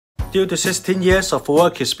Due to 16 years of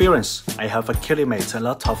work experience, I have accumulated a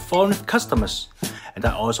lot of foreign customers, and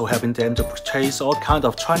I also helping them to purchase all kinds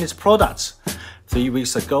of Chinese products. 3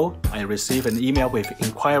 weeks ago, I received an email with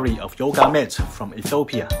inquiry of yoga mat from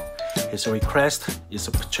Ethiopia. His request is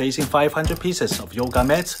purchasing 500 pieces of yoga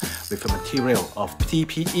mat with a material of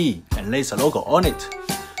TPE and laser logo on it.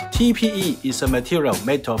 TPE is a material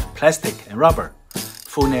made of plastic and rubber.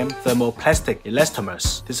 Full name thermoplastic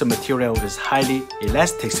elastomers. This material is highly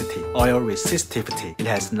elasticity, oil resistivity. It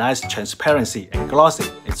has nice transparency and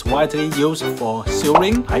glossy. It's widely used for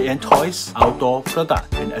sewing, high-end toys, outdoor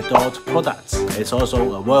products, and adult products. It's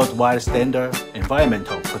also a worldwide standard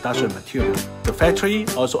environmental production material. The factory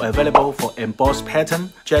also available for embossed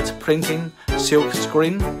pattern, jet printing, silk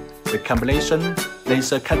screen, recombination,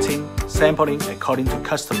 laser cutting, sampling according to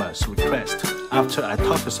customers' request. After I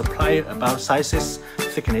talked to supplier about sizes,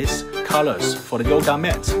 thickness, colors for the yoga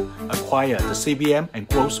mat, acquired the CBM and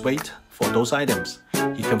gross weight for those items.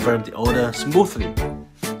 He confirmed the order smoothly.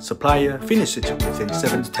 Supplier finished it within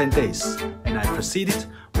 7 to 10 days, and I proceeded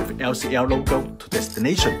with LCL logo to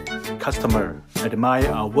destination. Customer admire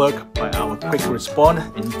our work by our quick response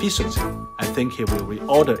and efficiency. I think he will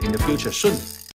reorder in the future soon.